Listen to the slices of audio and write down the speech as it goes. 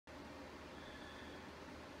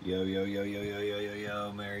Yo, yo, yo, yo, yo, yo, yo,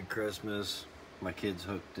 yo, Merry Christmas. My kids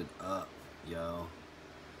hooked it up, yo.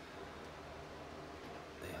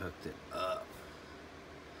 They hooked it up.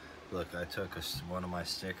 Look, I took one of my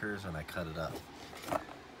stickers and I cut it up.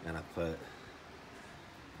 And I put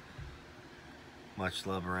much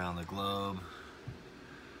love around the globe.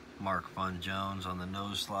 Mark Fun Jones on the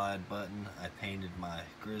nose slide button. I painted my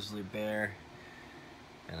grizzly bear.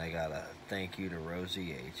 And I got a thank you to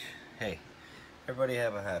Rosie H. Hey, everybody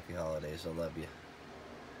have a happy holidays. I love you.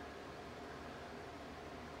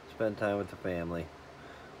 Spend time with the family.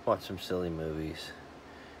 Watch some silly movies.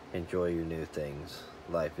 Enjoy your new things.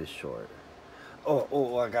 Life is short.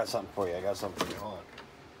 Oh, I got something for you. Hold on.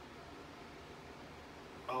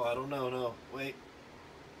 Oh, I don't know. No, wait.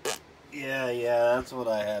 Yeah, that's what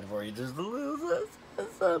I had for you. Just a little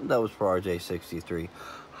something. That was for RJ63.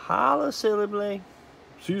 Holla, silly bling.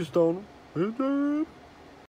 See you, Stoner.